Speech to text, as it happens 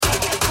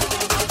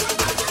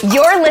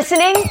You're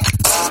listening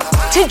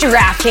to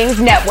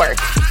DraftKings Network.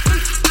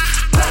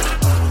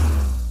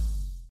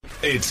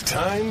 It's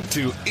time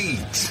to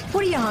eat.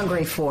 What are you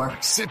hungry for?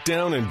 Sit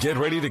down and get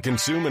ready to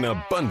consume an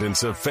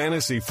abundance of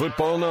fantasy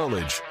football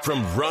knowledge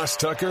from Ross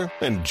Tucker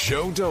and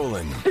Joe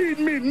Dolan. Feed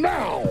me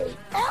now.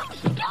 I'm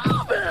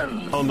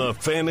starving. On the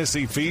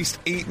Fantasy Feast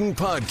Eatin'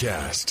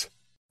 Podcast.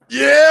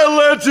 Yeah,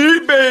 let's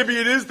eat, baby.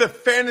 It is the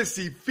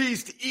Fantasy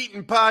Feast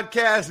Eatin'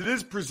 Podcast. It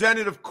is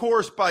presented, of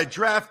course, by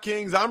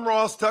DraftKings. I'm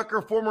Ross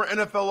Tucker, former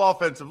NFL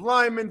offensive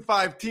lineman,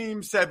 5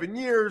 teams, 7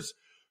 years.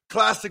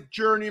 Classic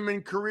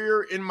journeyman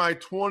career in my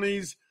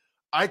 20s.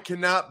 I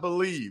cannot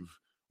believe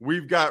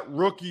we've got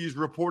rookies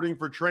reporting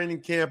for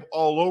training camp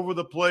all over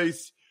the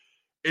place.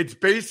 It's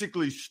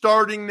basically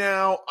starting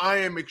now. I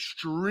am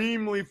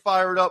extremely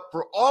fired up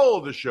for all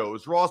of the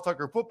shows. Ross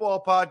Tucker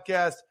Football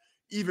Podcast,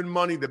 Even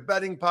Money, the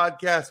betting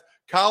podcast.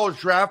 College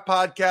Draft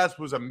Podcast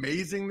was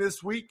amazing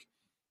this week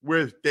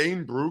with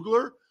Dane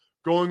Brugler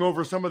going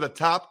over some of the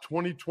top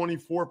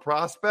 2024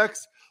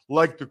 prospects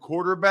like the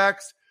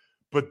quarterbacks.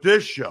 But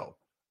this show,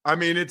 I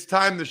mean, it's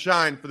time to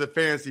shine for the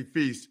Fantasy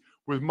Feast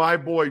with my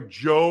boy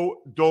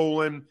Joe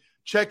Dolan.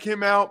 Check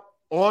him out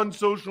on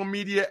social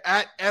media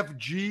at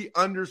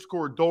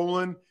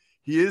FG_Dolan.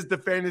 He is the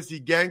fantasy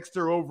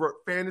gangster over at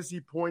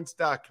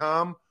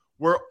fantasypoints.com,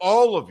 where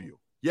all of you,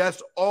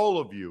 yes, all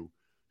of you,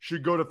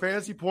 should go to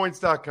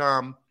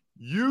fantasypoints.com,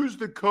 use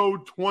the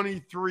code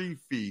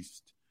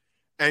 23feast,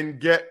 and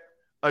get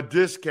a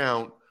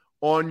discount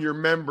on your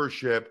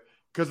membership.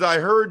 Because I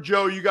heard,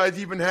 Joe, you guys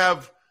even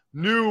have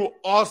new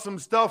awesome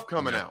stuff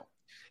coming out.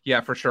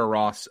 Yeah, for sure,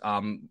 Ross.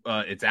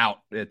 It's out.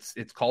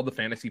 It's called the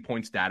Fantasy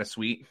Points Data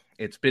Suite.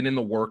 It's been in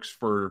the works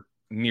for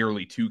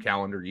nearly 2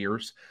 calendar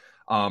years.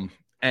 And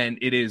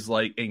it is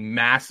like a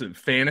massive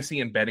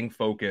fantasy and betting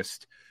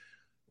focused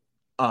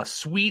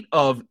suite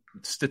of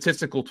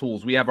statistical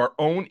tools. We have our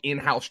own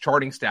in-house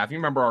charting staff. You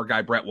remember our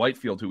guy, Brett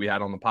Whitefield, who we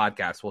had on the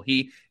podcast? Well,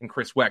 he and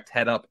Chris Wecht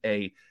head up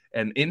an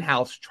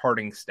in-house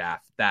charting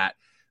staff that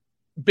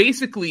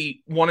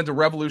basically wanted to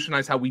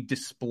revolutionize how we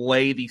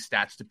display these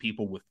stats to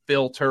people with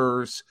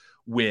filters,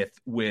 with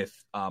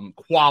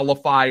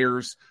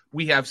qualifiers.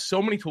 We have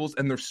so many tools,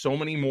 and there's so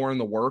many more in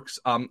the works.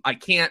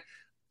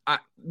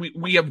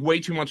 We have way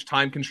too much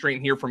time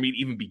constraint here for me to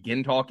even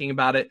begin talking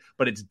about it,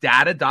 but it's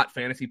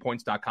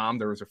data.fantasypoints.com.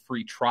 There is a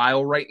free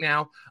trial right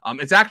now.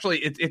 It's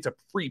a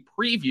free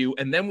preview,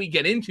 and then we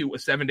get into a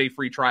 7-day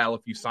free trial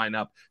if you sign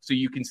up, so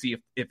you can see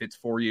if it's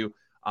for you.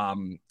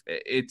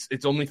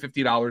 It's only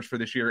 $50 for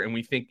this year, and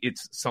we think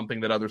it's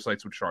something that other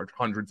sites would charge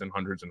hundreds and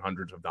hundreds and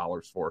hundreds of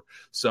dollars for.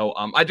 So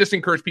I just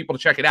encourage people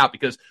to check it out,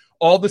 because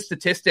all the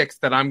statistics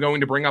that I'm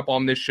going to bring up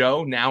on this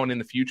show now and in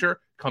the future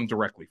come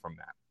directly from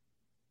that.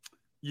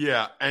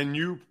 Yeah, and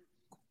you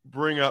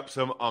bring up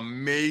some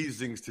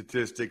amazing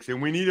statistics,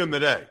 and we need them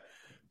today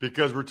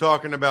because we're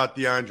talking about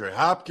DeAndre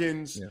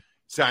Hopkins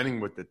signing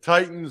with the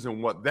Titans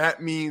and what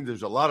that means.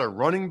 There's a lot of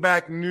running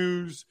back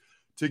news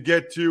to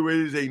get to. It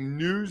is a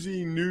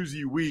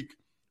newsy week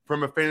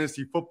from a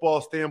fantasy football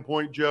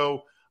standpoint,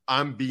 Joe.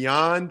 I'm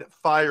beyond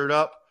fired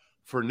up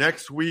for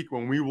next week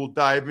when we will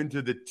dive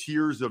into the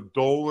tiers of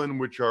Dolan,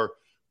 which are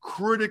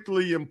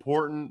critically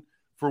important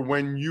for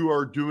when you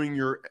are doing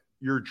your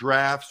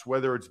drafts,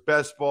 whether it's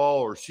best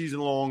ball or season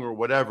long or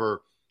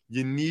whatever.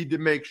 You need to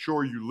make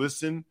sure you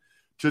listen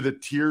to the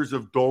tiers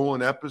of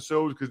Dolan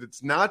episodes, because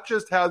it's not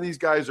just how these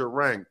guys are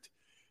ranked.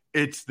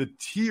 It's the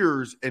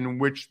tiers in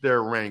which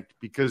they're ranked,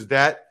 because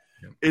that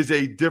is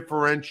a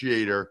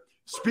differentiator.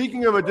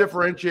 Speaking of a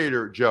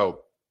differentiator,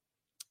 Joe,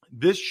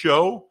 this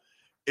show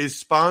is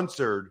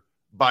sponsored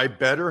by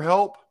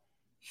BetterHelp.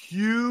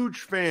 Huge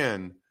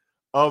fan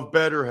of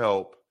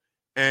BetterHelp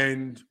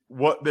and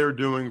what they're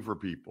doing for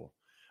people.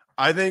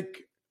 I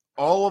think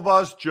all of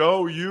us,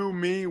 Joe, you,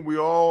 me, we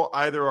all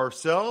either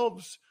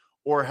ourselves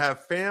or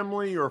have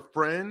family or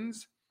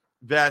friends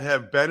that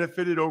have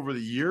benefited over the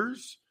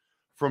years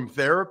from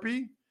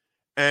therapy.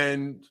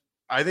 And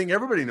I think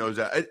everybody knows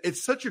that.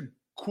 It's such a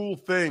cool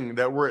thing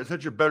that we're at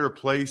such a better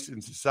place in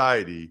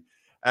society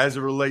as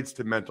it relates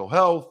to mental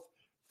health,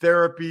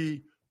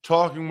 therapy,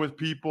 talking with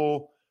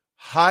people.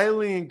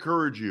 Highly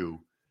encourage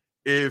you,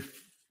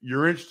 if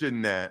you're interested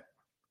in that,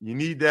 you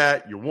need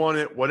that, you want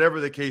it, whatever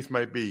the case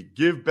might be,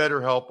 give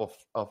BetterHelp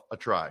a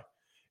try.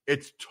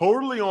 It's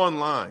totally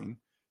online,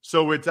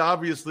 so it's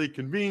obviously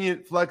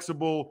convenient,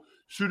 flexible,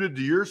 suited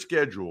to your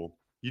schedule.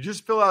 You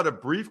just fill out a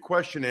brief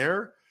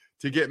questionnaire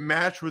to get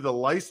matched with a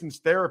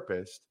licensed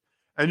therapist,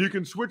 and you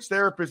can switch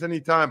therapists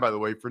anytime, by the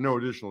way, for no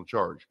additional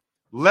charge.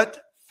 Let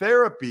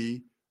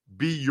therapy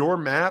be your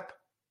map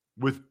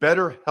with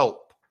BetterHelp.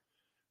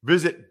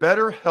 Visit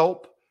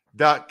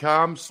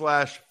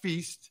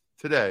BetterHelp.com/feast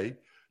today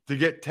to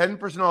get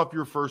 10% off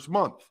your first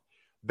month.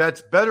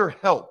 That's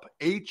BetterHelp,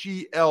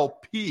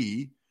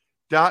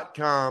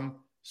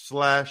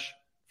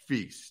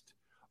 HELP.com/feast.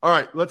 All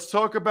right, let's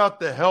talk about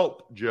the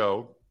help,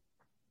 Joe,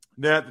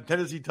 that the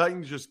Tennessee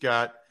Titans just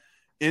got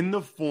in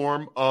the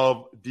form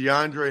of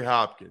DeAndre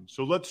Hopkins.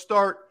 So let's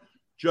start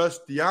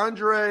just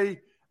DeAndre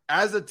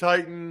as a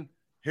Titan,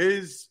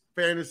 his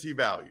fantasy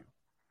value?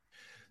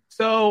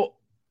 So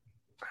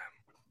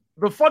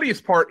the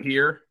funniest part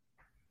here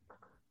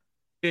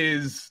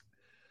is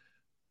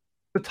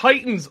the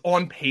Titans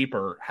on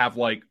paper have,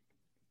 like,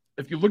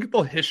 if you look at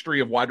the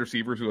history of wide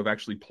receivers who have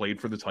actually played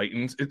for the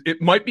Titans,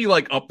 it might be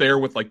like up there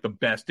with like the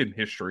best in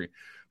history,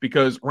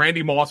 because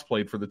Randy Moss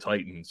played for the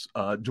Titans.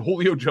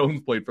 Julio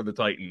Jones played for the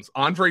Titans.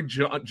 Andre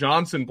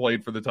Johnson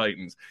played for the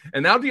Titans.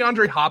 And now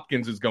DeAndre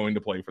Hopkins is going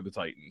to play for the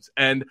Titans.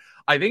 And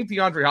I think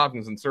DeAndre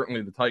Hopkins and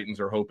certainly the Titans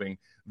are hoping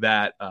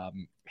that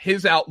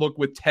his outlook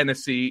with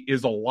Tennessee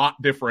is a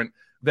lot different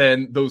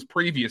than those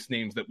previous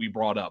names that we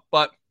brought up.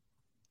 But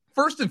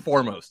first and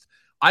foremost,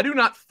 I do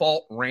not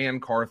fault Ran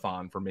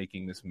Carthon for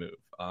making this move.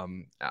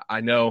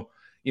 I know,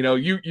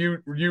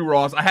 you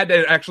Ross, I had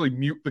to actually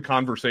mute the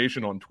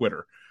conversation on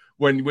Twitter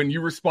when you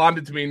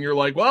responded to me and you're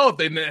like, well, if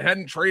they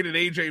hadn't traded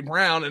AJ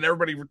Brown, and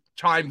everybody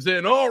chimes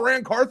in, oh,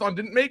 Ran Carthon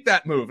didn't make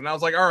that move. And I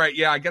was like, all right,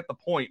 yeah, I get the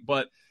point.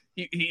 But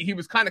he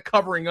was kind of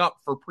covering up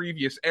for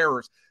previous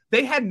errors.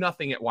 They had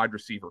nothing at wide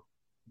receiver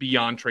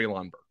beyond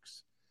Treylon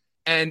Burks.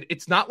 And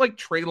it's not like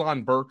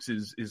Treylon Burks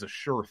is a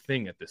sure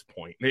thing at this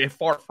point. They're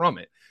far from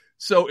it.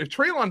 So if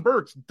Treylon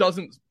Burks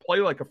doesn't play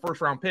like a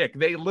first-round pick,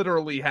 they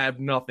literally have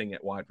nothing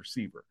at wide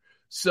receiver.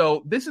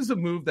 So this is a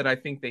move that I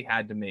think they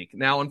had to make.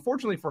 Now,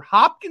 unfortunately for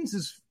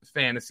Hopkins'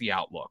 fantasy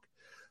outlook,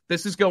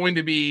 this is going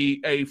to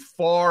be a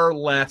far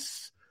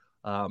less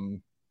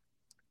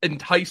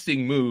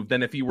enticing move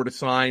than if he were to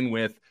sign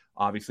with,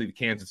 obviously, the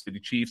Kansas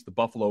City Chiefs, the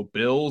Buffalo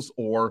Bills,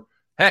 or,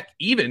 heck,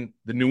 even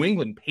the New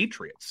England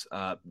Patriots.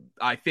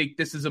 I think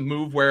this is a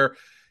move where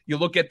you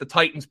look at the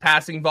Titans'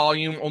 passing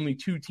volume, only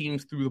 2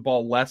 teams threw the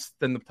ball less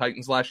than the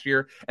Titans last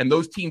year, and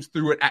those teams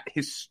threw it at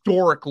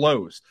historic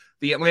lows.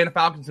 The Atlanta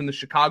Falcons and the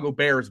Chicago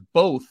Bears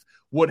both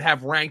would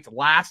have ranked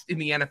last in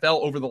the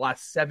NFL over the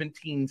last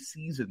 17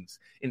 seasons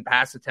in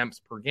pass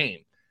attempts per game.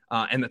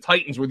 And the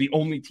Titans were the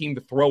only team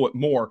to throw it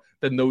more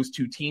than those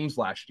 2 teams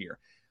last year.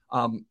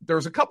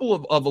 There's a couple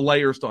of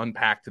layers to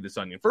unpack to this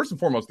onion. First and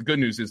foremost, the good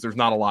news is there's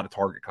not a lot of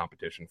target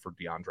competition for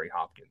DeAndre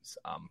Hopkins.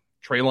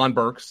 Treylon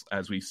Burks,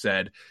 as we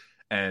said,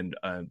 and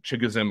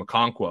Chigoziem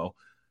Okonkwo.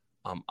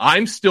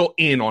 I'm still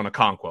in on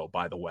Okonkwo,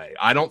 by the way.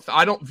 I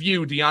don't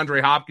view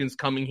DeAndre Hopkins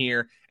coming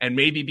here and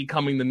maybe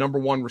becoming the number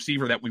 1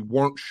 receiver that we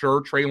weren't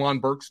sure Treylon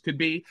Burks could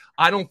be.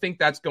 I don't think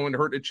that's going to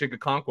hurt at Chig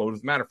Okonkwo.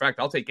 As a matter of fact,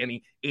 I'll take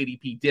any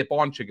ADP dip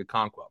on Chig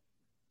Okonkwo.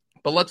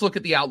 But let's look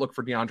at the outlook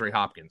for DeAndre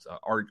Hopkins.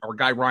 Our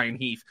guy Ryan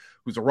Heath,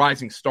 who's a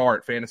rising star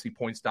at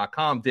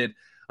fantasypoints.com, did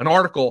an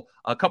article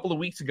a couple of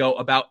weeks ago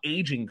about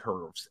aging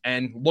curves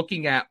and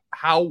looking at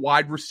how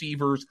wide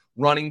receivers,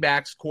 running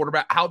backs,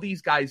 quarterback, how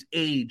these guys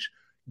age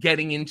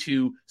getting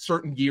into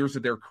certain years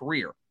of their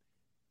career.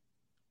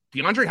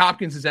 DeAndre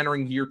Hopkins is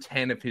entering year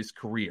 10 of his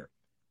career.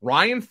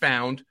 Ryan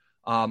found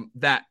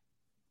that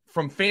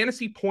from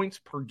fantasy points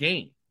per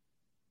game,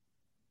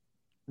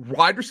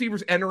 wide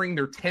receivers entering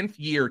their 10th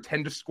year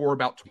tend to score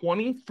about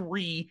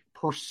 23%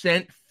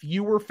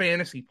 fewer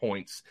fantasy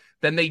points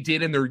than they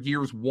did in their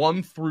years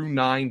 1 through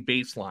 9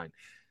 baseline.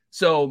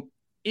 So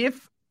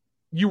if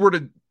you were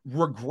to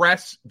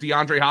regress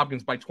DeAndre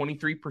Hopkins by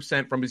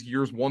 23% from his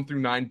years 1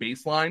 through 9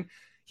 baseline,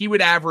 he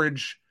would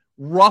average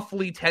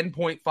roughly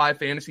 10.5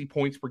 fantasy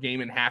points per game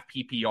in half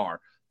PPR.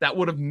 That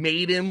would have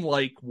made him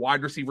like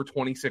wide receiver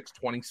 26,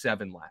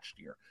 27 last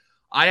year.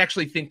 I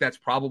actually think that's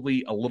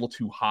probably a little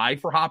too high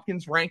for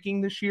Hopkins'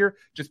 ranking this year,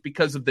 just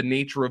because of the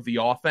nature of the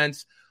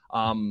offense.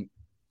 I'm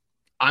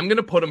going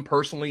to put him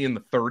personally in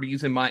the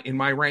 30s in my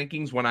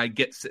rankings when I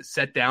get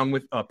set down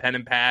with a pen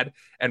and pad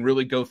and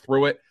really go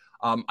through it.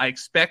 I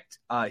expect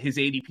his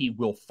ADP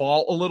will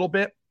fall a little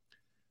bit.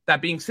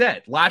 That being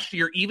said, last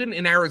year, even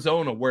in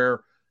Arizona,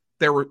 where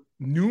there were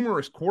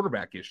numerous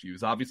quarterback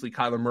issues, obviously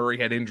Kyler Murray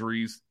had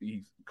injuries,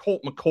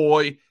 Colt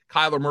McCoy,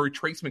 Kyler Murray,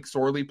 Trace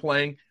McSorley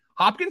playing,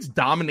 Hopkins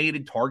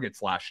dominated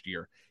targets last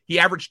year. He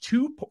averaged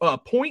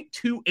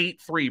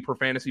 2.283 per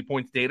fantasy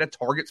points data,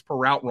 targets per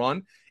route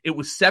run. It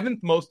was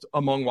 7th most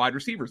among wide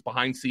receivers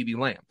behind CeeDee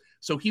Lamb.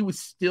 So he was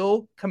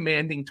still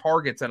commanding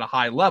targets at a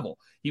high level.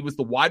 He was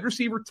the wide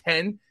receiver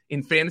 10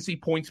 in fantasy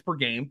points per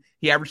game.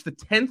 He averaged the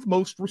 10th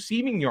most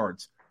receiving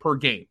yards per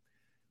game.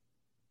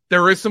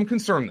 There is some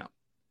concern, though.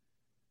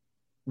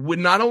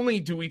 When not only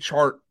do we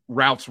chart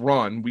routes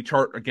run, we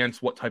chart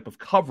against what type of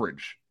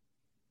coverage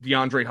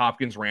DeAndre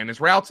Hopkins ran his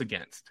routes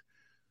against.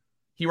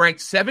 He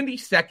ranked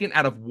 72nd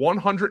out of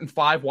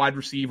 105 wide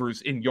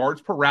receivers in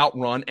yards per route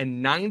run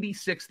and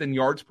 96th in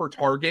yards per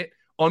target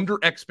under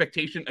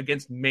expectation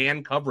against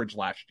man coverage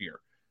last year.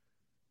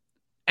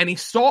 And he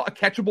saw a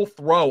catchable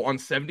throw on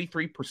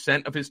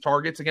 73% of his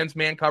targets against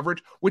man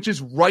coverage, which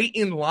is right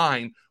in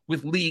line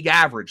with league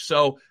average.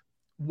 So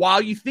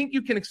while you think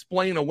you can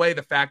explain away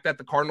the fact that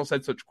the Cardinals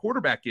had such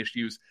quarterback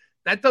issues,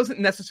 that doesn't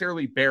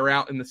necessarily bear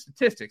out in the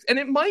statistics. And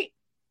it might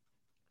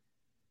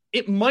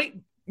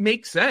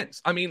make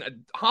sense. I mean,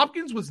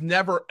 Hopkins was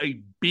never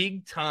a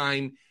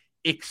big-time,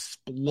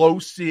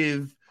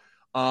 explosive,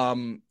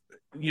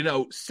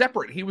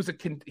 separate.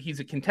 He's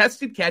a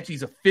contested catch.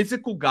 He's a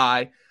physical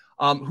guy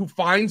who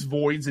finds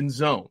voids in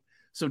zone.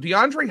 So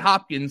DeAndre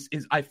Hopkins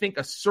is, I think,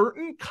 a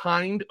certain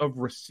kind of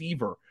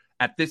receiver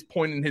at this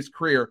point in his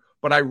career,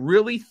 but I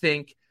really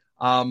think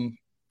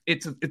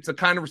it's a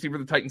kind of receiver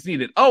the Titans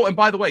needed. Oh, and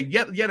by the way,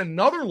 yet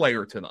another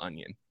layer to the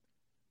onion.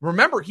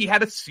 Remember, he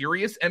had a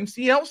serious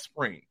MCL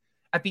sprain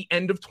at the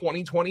end of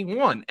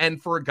 2021.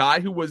 And for a guy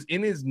who was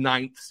in his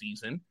 9th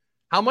season,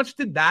 how much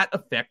did that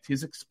affect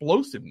his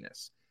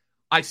explosiveness?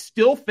 I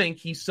still think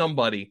he's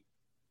somebody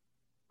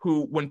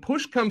who, when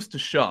push comes to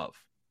shove,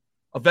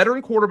 a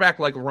veteran quarterback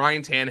like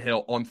Ryan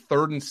Tannehill on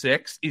 3rd and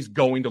 6 is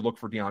going to look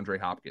for DeAndre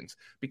Hopkins,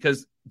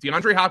 because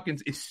DeAndre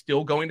Hopkins is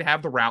still going to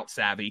have the route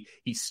savvy.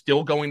 He's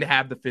still going to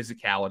have the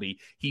physicality.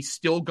 He's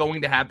still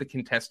going to have the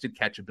contested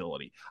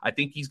catchability. I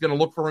think he's going to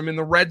look for him in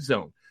the red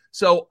zone.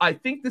 So I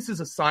think this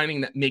is a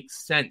signing that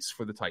makes sense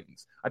for the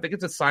Titans. I think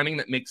it's a signing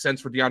that makes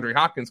sense for DeAndre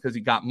Hopkins because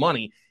he got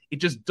money. It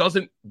just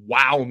doesn't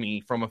wow me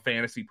from a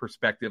fantasy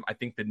perspective. I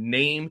think the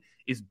name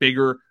is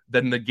bigger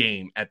than the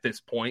game at this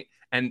point,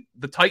 and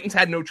the Titans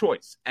had no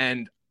choice.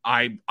 And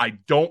I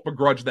don't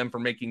begrudge them for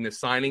making this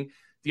signing.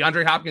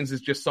 DeAndre Hopkins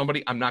is just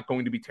somebody I'm not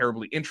going to be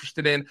terribly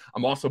interested in.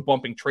 I'm also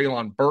bumping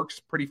Treylon Burks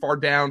pretty far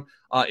down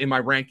in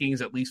my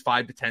rankings, at least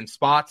 5 to 10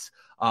 spots.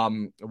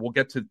 We'll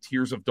get to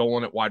tiers of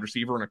Dolan at wide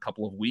receiver in a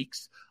couple of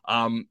weeks.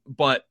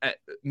 But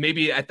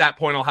maybe at that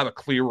point I'll have a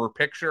clearer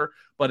picture.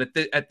 But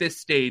at this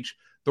stage,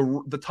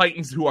 the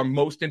Titans who I'm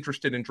most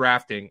interested in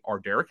drafting are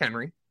Derrick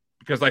Henry,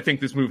 because I think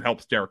this move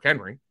helps Derrick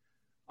Henry.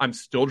 I'm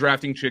still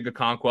drafting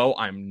Chigakonkwo.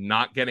 I'm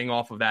not getting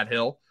off of that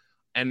hill.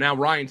 And now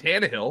Ryan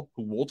Tannehill,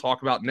 who we'll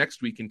talk about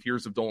next week in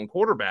tiers of Dolan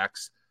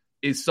quarterbacks,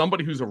 is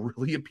somebody who's a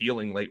really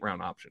appealing late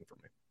round option for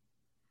me.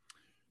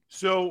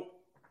 So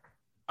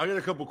I got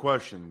a couple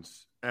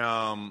questions.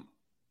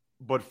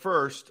 But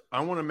first,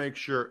 I want to make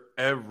sure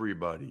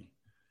everybody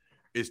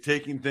is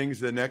taking things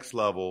to the next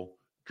level,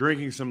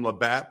 drinking some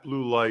Labatt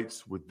Blue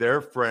Lights with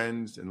their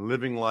friends and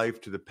living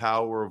life to the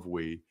power of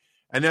we,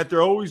 and that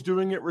they're always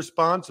doing it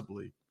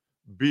responsibly.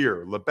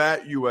 Beer,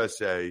 Labatt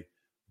USA,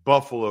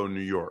 Buffalo, New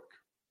York.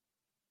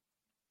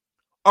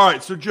 All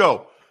right, so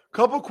Joe,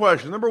 couple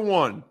questions. Number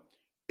one,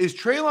 is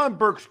Treylon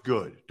Burks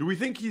good? Do we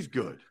think he's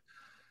good?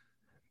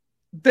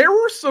 There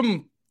were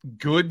some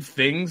good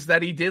things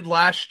that he did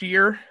last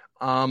year.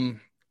 I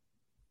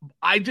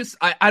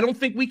don't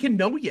think we can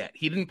know yet.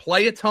 He didn't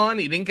play a ton.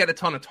 He didn't get a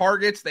ton of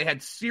targets. They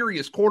had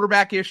serious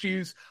quarterback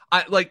issues.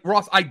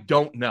 Ross, I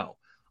don't know.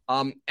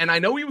 And I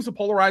know he was a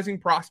polarizing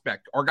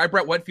prospect. Our guy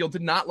Brett Whitfield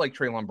did not like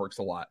Treylon Burks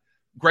a lot.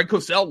 Greg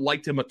Cosell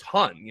liked him a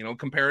ton,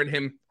 comparing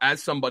him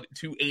as somebody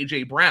to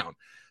A.J. Brown.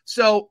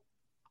 So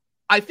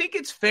I think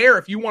it's fair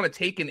if you want to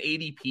take an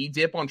ADP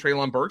dip on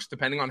Treylon Burks,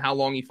 depending on how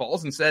long he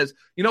falls, and says,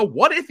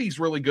 what if he's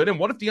really good? And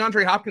what if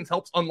DeAndre Hopkins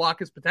helps unlock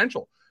his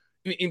potential?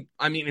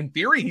 In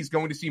theory, he's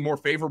going to see more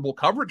favorable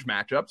coverage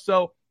matchups.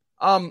 So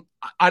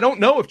I don't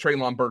know if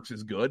Treylon Burks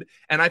is good.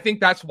 And I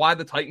think that's why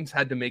the Titans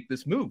had to make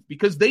this move,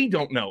 because they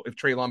don't know if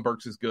Treylon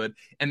Burks is good.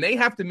 And they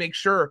have to make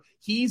sure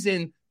he's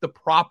in the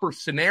proper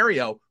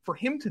scenario for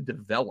him to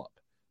develop.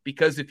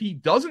 Because if he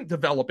doesn't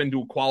develop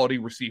into a quality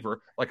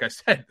receiver, like I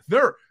said,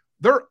 they're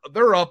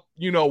up,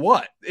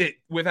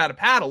 without a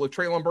paddle if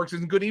Treylon Burks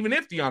isn't good, even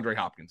if DeAndre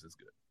Hopkins is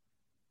good.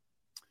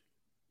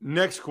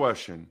 Next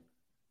question.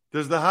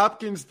 Does the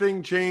Hopkins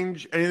thing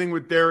change anything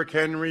with Derrick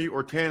Henry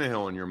or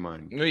Tannehill in your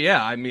mind?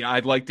 Yeah,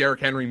 I'd like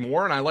Derrick Henry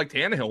more, and I like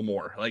Tannehill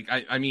more.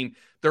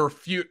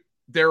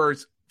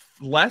 There's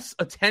less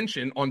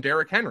attention on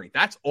Derrick Henry.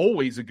 That's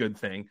always a good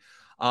thing.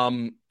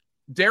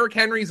 Derrick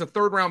Henry is a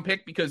 3rd-round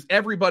pick because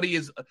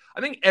everybody's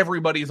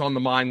on the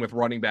mind with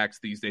running backs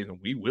these days, and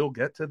we will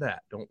get to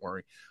that. Don't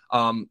worry.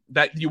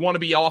 That you want to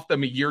be off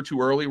them a year too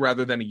early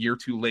rather than a year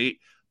too late.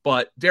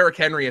 But Derrick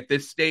Henry at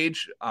this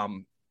stage,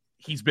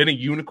 he's been a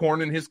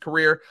unicorn in his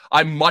career.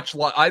 I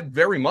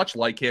very much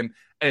like him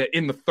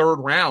in the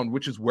 3rd round,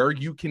 which is where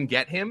you can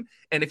get him.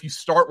 And if you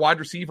start wide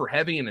receiver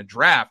heavy in a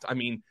draft,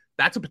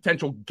 that's a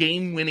potential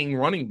game-winning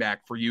running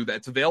back for you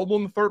that's available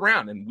in the 3rd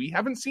round. And we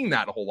haven't seen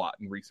that a whole lot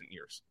in recent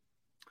years.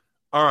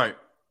 All right.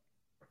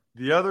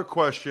 The other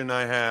question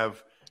I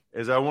have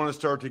is I want to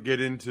start to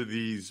get into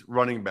these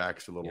running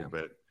backs a little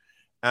bit.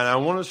 And I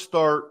want to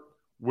start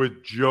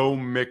with Joe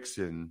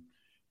Mixon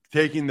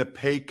taking the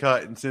pay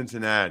cut in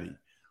Cincinnati.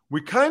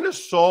 We kind of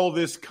saw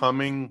this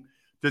coming.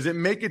 Does it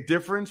make a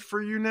difference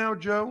for you now,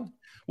 Joe?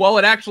 Well,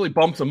 it actually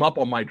bumps him up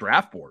on my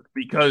draft board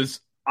because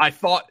I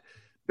thought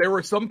there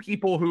were some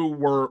people who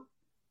were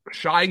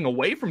shying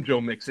away from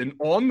Joe Mixon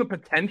on the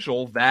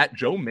potential that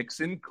Joe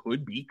Mixon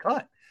could be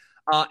cut.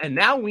 And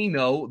now we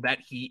know that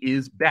he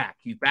is back.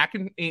 He's back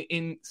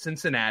in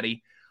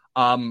Cincinnati.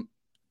 Our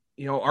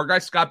guy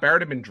Scott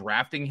Barrett had been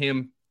drafting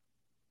him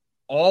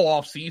all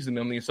off season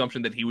on the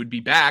assumption that he would be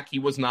back. He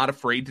was not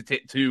afraid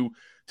to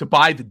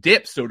buy the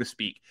dip, so to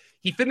speak.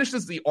 He finished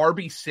as the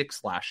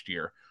RB6 last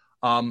year.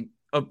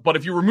 But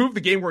if you remove the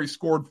game where he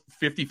scored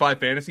 55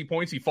 fantasy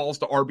points, he falls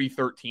to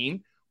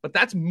RB13, but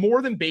that's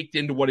more than baked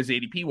into what his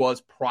ADP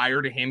was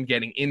prior to him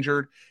getting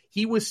injured.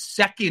 He was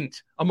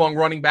second among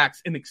running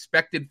backs in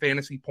expected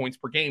fantasy points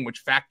per game, which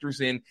factors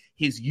in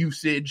his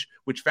usage,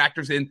 which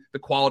factors in the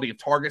quality of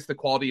targets, the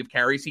quality of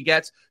carries he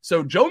gets.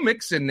 So Joe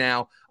Mixon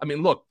now, I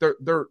mean, look,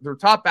 their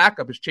top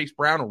backup is Chase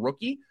Brown, a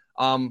rookie.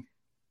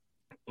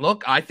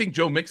 Look, I think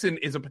Joe Mixon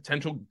is a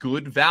potential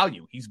good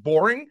value. He's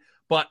boring,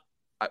 but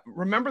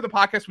remember the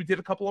podcast we did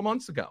a couple of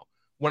months ago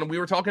when we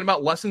were talking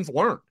about lessons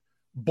learned.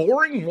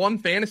 Boring won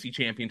fantasy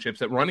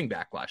championships at running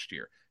back last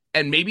year.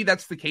 And maybe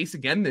that's the case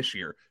again this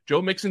year.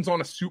 Joe Mixon's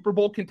on a Super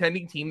Bowl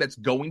contending team that's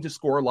going to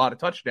score a lot of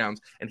touchdowns,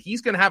 and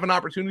he's going to have an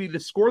opportunity to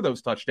score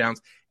those touchdowns.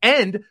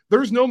 And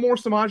there's no more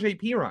Samaje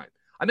Perine.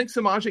 I think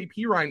Samaje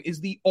Perine is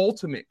the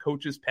ultimate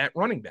coach's pet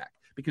running back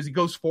because he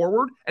goes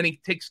forward and he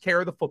takes care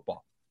of the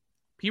football.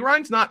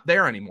 Perine's not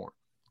there anymore.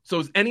 So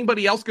is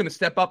anybody else going to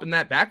step up in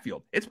that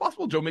backfield? It's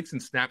possible Joe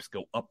Mixon's snaps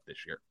go up this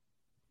year.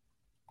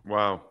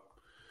 Wow.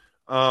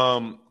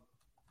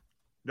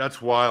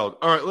 That's wild.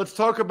 All right, let's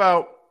talk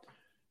about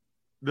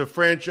the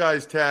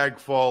franchise tag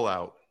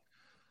fallout.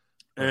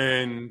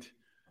 And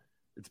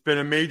it's been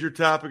a major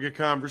topic of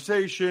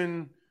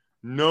conversation.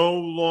 No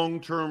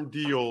long-term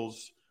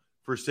deals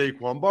for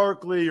Saquon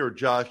Barkley or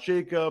Josh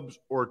Jacobs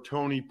or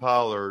Tony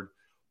Pollard.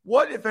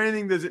 What, if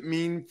anything, does it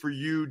mean for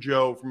you,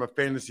 Joe, from a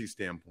fantasy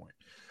standpoint?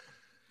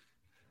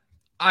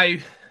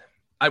 I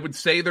would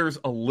say there's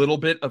a little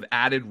bit of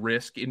added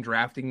risk in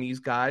drafting these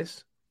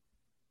guys.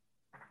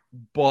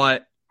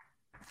 But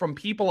from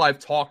people I've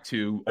talked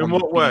to... In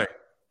what way?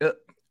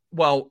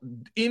 Well,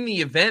 in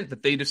the event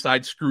that they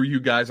decide, screw you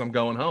guys, I'm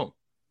going home.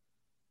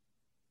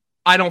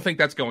 I don't think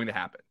that's going to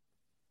happen.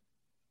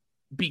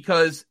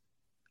 Because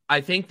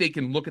I think they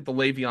can look at the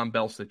Le'Veon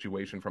Bell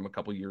situation from a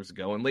couple years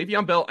ago. And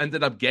Le'Veon Bell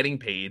ended up getting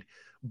paid.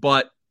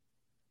 But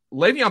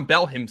Le'Veon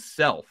Bell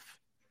himself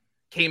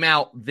came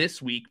out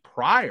this week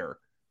prior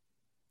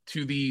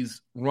to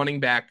these running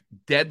back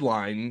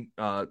deadline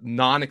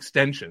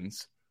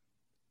non-extensions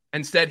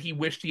and said he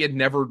wished he had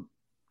never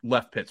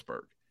left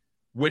Pittsburgh.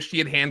 Wished he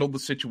had handled the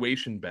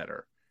situation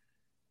better.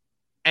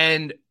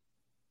 And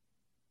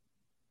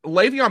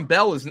Le'Veon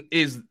Bell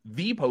is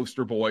the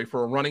poster boy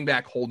for a running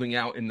back holding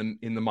out in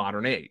the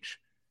modern age.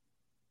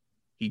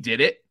 He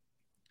did it.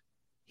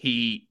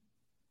 He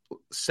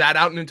sat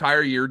out an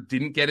entire year,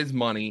 didn't get his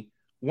money,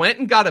 went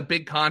and got a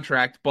big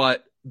contract,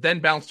 but then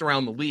bounced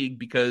around the league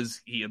because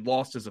he had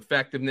lost his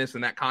effectiveness,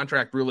 and that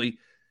contract really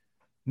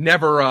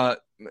never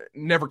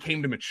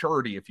came to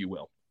maturity, if you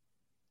will.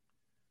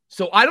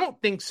 So I don't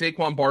think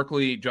Saquon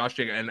Barkley, Josh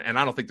Jacobs, and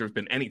I don't think there's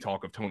been any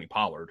talk of Tony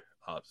Pollard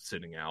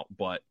sitting out,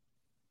 but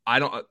I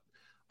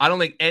don't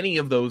think any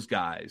of those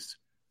guys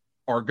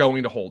are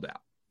going to hold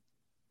out.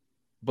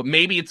 But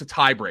maybe it's a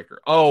tiebreaker.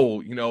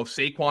 Oh,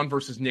 Saquon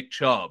versus Nick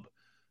Chubb.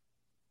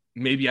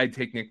 Maybe I'd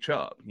take Nick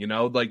Chubb.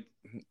 Like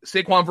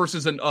Saquon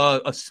versus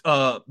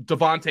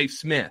Devontae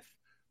Smith.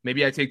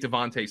 Maybe I take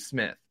Devontae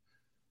Smith.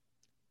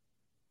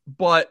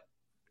 But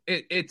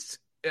it's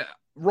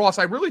Ross,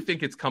 I really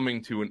think it's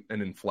coming to an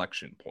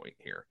inflection point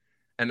here.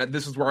 And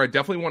this is where I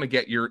definitely want to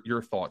get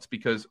your thoughts,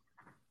 because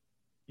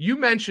you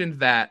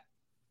mentioned that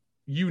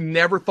you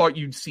never thought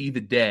you'd see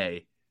the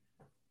day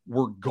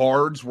where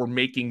guards were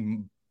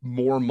making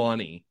more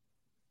money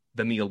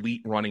than the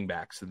elite running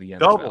backs in the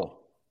NFL.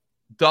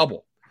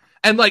 Double.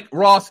 And like,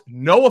 Ross,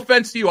 no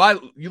offense to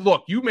you.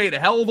 You made a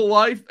hell of a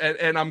life,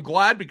 and I'm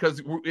glad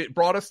because it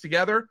brought us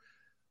together.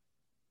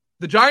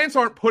 The Giants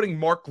aren't putting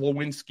Mark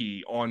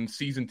Lewinsky on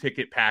season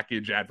ticket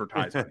package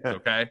advertisements,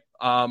 okay?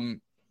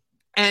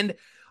 And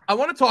I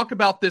want to talk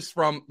about this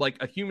from like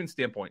a human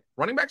standpoint.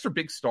 Running backs are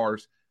big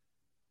stars.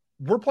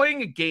 We're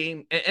playing a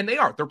game, and they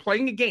are. They're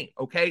playing a game,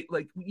 okay?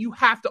 Like, you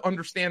have to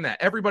understand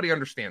that. Everybody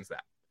understands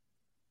that.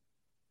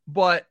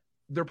 But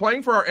they're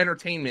playing for our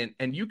entertainment,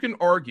 and you can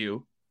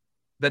argue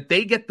that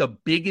they get the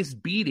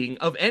biggest beating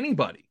of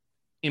anybody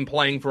in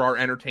playing for our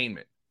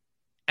entertainment.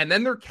 And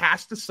then they're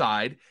cast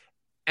aside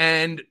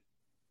and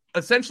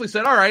essentially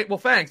said, all right, well,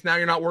 thanks. Now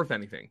you're not worth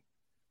anything.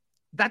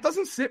 That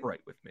doesn't sit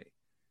right with me.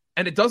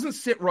 And it doesn't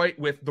sit right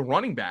with the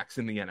running backs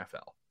in the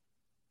NFL.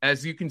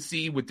 As you can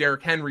see with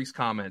Derrick Henry's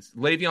comments,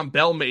 Le'Veon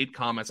Bell made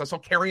comments. I saw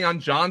Kerryon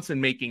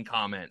Johnson making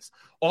comments.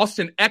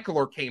 Austin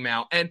Eckler came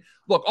out. And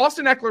look,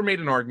 Austin Eckler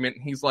made an argument.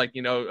 He's like,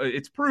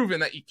 it's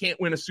proven that you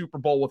can't win a Super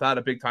Bowl without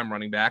a big-time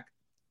running back.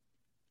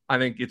 I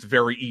think it's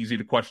very easy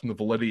to question the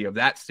validity of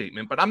that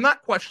statement, but I'm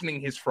not questioning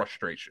his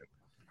frustration.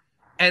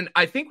 And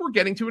I think we're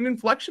getting to an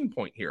inflection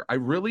point here. I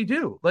really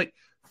do. Like,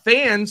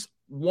 fans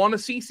want to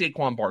see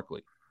Saquon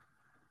Barkley.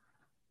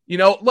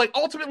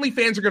 Ultimately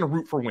fans are going to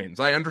root for wins.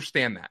 I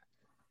understand that.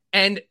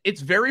 And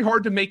it's very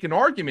hard to make an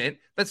argument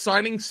that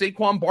signing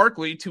Saquon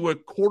Barkley to a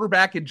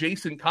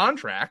quarterback-adjacent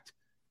contract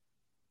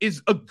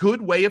is a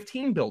good way of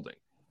team building.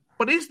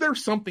 But is there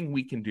something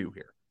we can do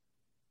here?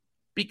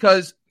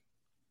 Because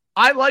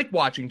I like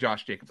watching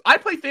Josh Jacobs. I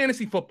play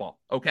fantasy football,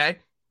 okay?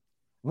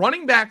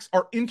 Running backs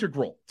are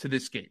integral to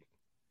this game.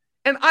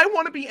 And I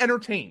want to be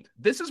entertained.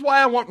 This is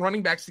why I want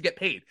running backs to get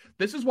paid.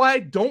 This is why I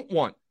don't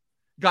want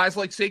guys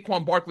like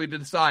Saquon Barkley to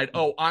decide,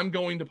 oh, I'm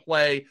going to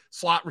play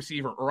slot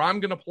receiver, or I'm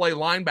going to play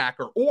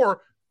linebacker,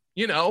 or,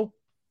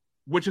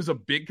 which is a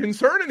big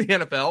concern in the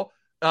NFL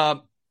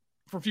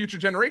for future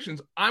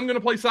generations, I'm going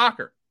to play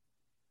soccer.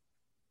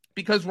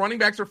 Because running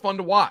backs are fun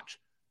to watch.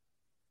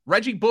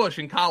 Reggie Bush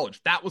in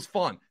college, that was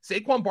fun.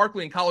 Saquon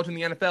Barkley in college in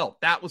the NFL,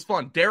 that was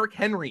fun. Derrick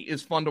Henry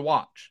is fun to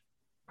watch.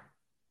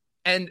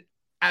 And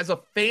as a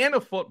fan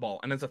of football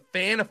and as a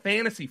fan of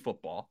fantasy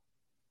football,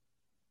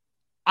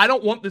 I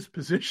don't want this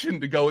position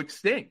to go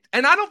extinct.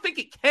 And I don't think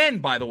it can,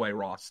 by the way,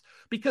 Ross,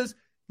 because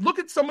look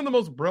at some of the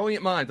most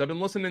brilliant minds. I've been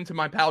listening to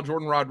my pal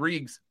Jordan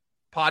Rodriguez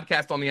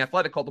podcast on The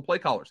Athletic called The Play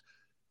Callers.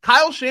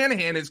 Kyle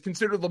Shanahan is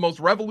considered the most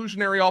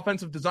revolutionary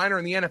offensive designer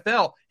in the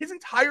NFL. His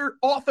entire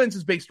offense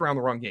is based around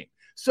the run game.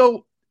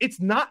 So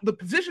the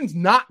position's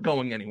not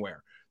going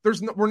anywhere.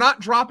 We're not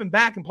dropping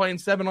back and playing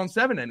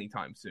 7-on-7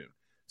 anytime soon.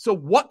 So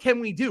what can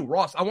we do?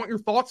 Ross, I want your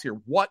thoughts here.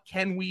 What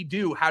can we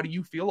do? How do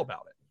you feel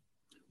about it?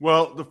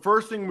 Well, the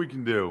first thing we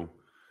can do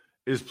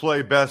is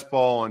play best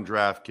ball on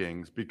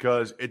DraftKings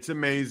because it's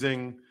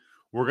amazing.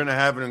 We're going to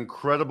have an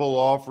incredible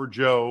offer,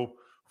 Joe,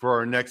 for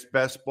our next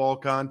best ball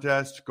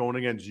contest going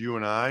against you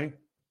and I,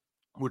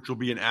 which will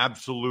be an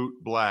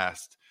absolute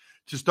blast.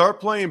 To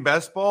start playing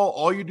best ball,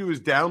 all you do is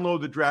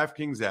download the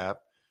DraftKings app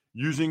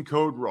using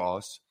code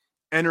Ross,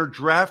 enter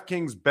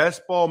DraftKings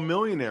Best Ball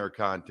Millionaire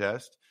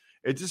Contest.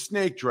 It's a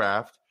snake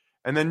draft.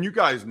 And then you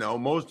guys know,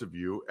 most of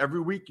you,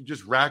 every week you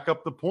just rack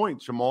up the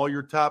points from all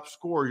your top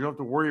scorers. You don't have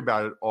to worry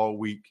about it all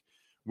week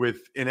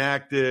with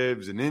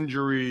inactives and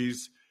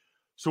injuries.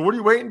 So what are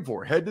you waiting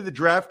for? Head to the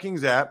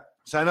DraftKings app.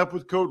 Sign up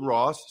with code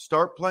Ross.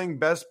 Start playing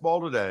best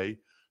ball today.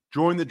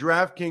 Join the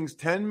DraftKings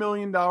 $10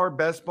 million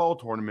best ball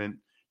tournament.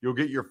 You'll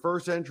get your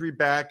first entry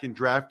back in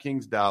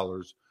DraftKings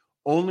dollars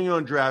only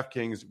on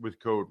DraftKings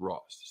with code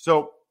Ross.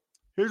 So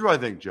here's what I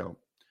think, Joe.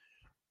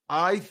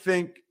 I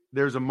think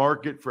there's a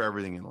market for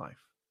everything in life.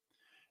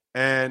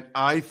 And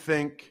I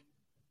think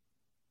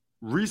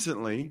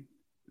recently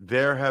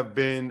there have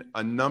been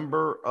a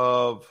number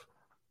of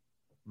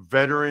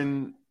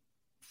veteran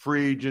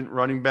free agent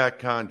running back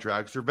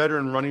contracts or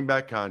veteran running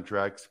back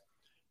contracts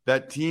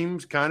that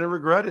teams kind of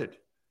regretted.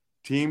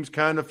 Teams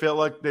kind of felt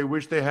like they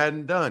wish they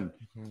hadn't done.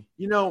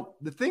 Mm-hmm.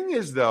 The thing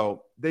is,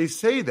 though, they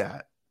say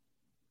that,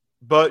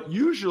 but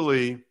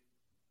usually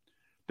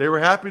they were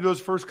happy those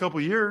first couple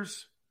of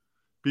years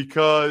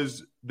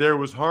because there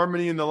was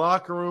harmony in the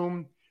locker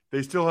room.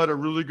 They still had a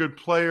really good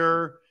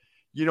player.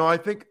 I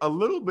think a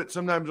little bit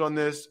sometimes on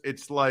this,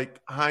 it's like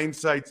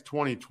hindsight's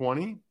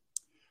 20/20.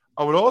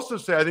 I would also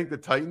say I think the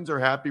Titans are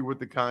happy with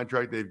the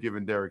contract they've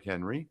given Derrick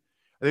Henry.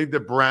 I think the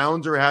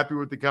Browns are happy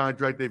with the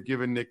contract they've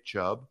given Nick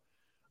Chubb.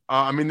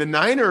 The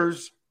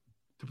Niners,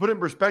 to put it in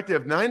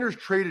perspective, Niners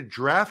traded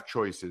draft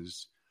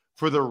choices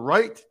for the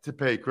right to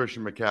pay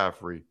Christian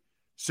McCaffrey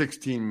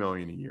 $16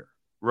 million a year,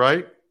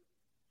 right?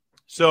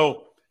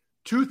 So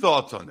two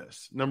thoughts on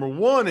this. Number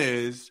one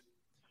is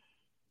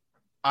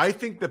I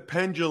think the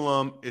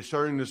pendulum is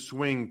starting to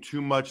swing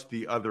too much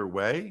the other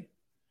way.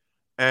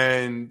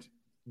 And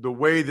the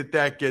way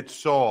that gets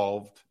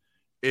solved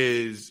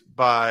is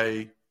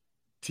by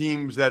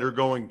teams that are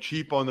going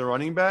cheap on the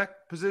running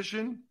back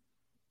position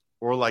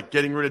or like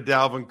getting rid of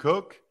Dalvin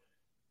Cook,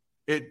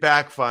 it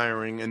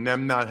backfiring and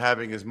them not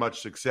having as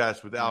much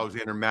success with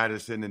Alexander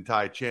Mattison and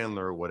Ty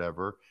Chandler or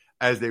whatever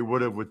as they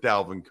would have with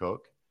Dalvin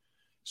Cook.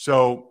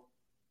 So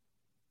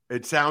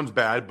it sounds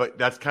bad, but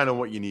that's kind of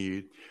what you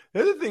need.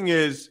 The other thing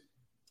is,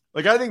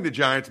 I think the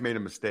Giants made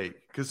a mistake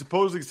because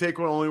supposedly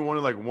Saquon only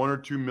wanted like $1 or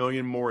 $2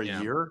 million more a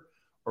year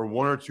or $1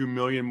 or $2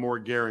 million more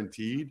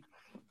guaranteed.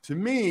 To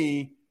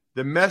me,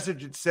 the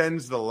message it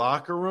sends the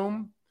locker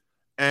room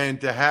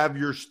and to have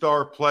your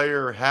star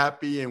player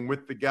happy and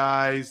with the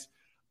guys,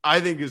 I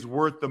think is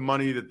worth the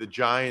money that the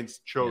Giants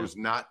chose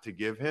not to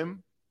give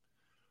him.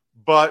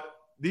 But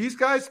these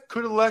guys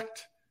could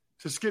elect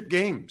to skip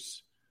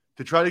games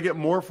to try to get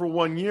more for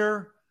 1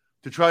 year,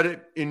 to try to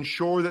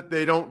ensure that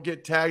they don't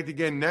get tagged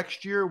again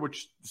next year,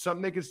 which is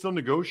something they can still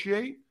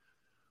negotiate.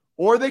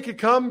 Or they could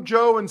come,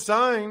 Joe, and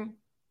sign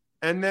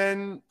and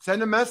then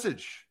send a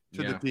message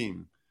to the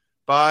team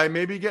by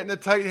maybe getting a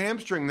tight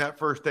hamstring that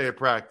first day of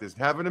practice,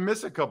 having to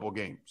miss a couple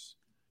games.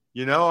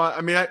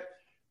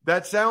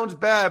 That sounds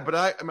bad, but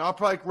I'll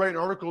probably write an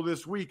article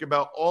this week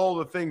about all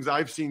the things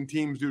I've seen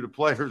teams do to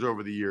players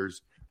over the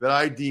years that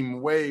I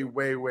deem way,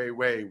 way, way,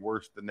 way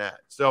worse than that.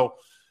 So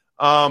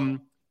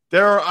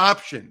there are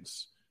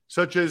options,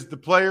 such as the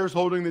players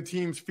holding the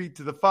team's feet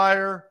to the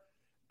fire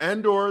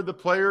and or the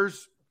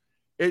players,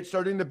 it's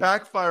starting to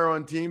backfire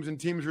on teams and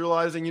teams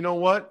realizing, you know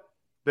what?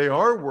 They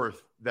are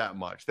worth that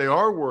much. They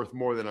are worth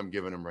more than I'm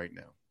giving them right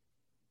now.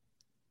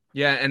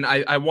 Yeah, and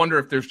I wonder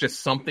if there's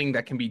just something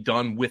that can be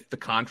done with the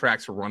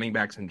contracts for running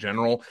backs in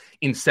general,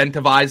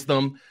 incentivize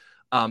them.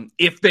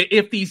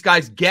 If these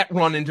guys get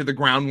run into the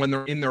ground when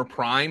they're in their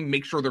prime,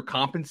 make sure they're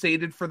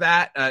compensated for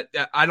that.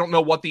 I don't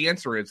know what the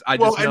answer is. I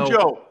just know.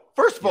 Joe,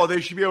 first of all,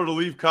 they should be able to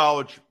leave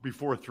college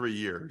before 3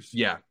 years.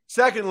 Yeah.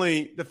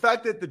 Secondly, the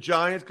fact that the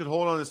Giants could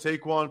hold on to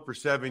Saquon for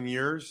 7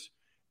 years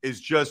is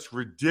just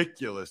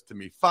ridiculous to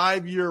me.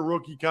 5-year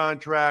rookie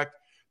contract.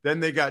 Then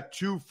they got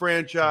 2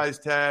 franchise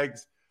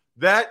tags.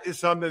 That is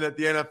something that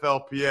the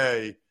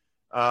NFLPA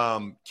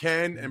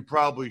can and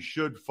probably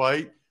should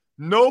fight.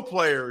 No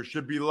player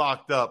should be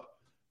locked up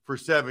for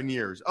 7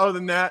 years. Other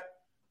than that,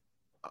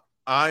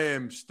 I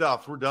am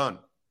stuffed. We're done.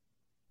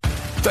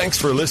 Thanks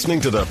for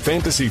listening to the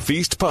Fantasy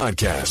Feast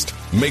podcast.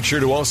 Make sure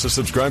to also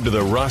subscribe to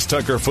the Ross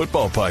Tucker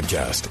Football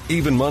Podcast,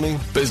 Even Money,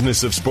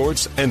 Business of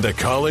Sports, and the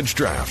College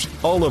Draft.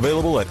 All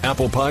available at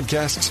Apple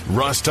Podcasts,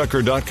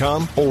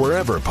 rosstucker.com, or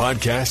wherever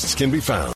podcasts can be found.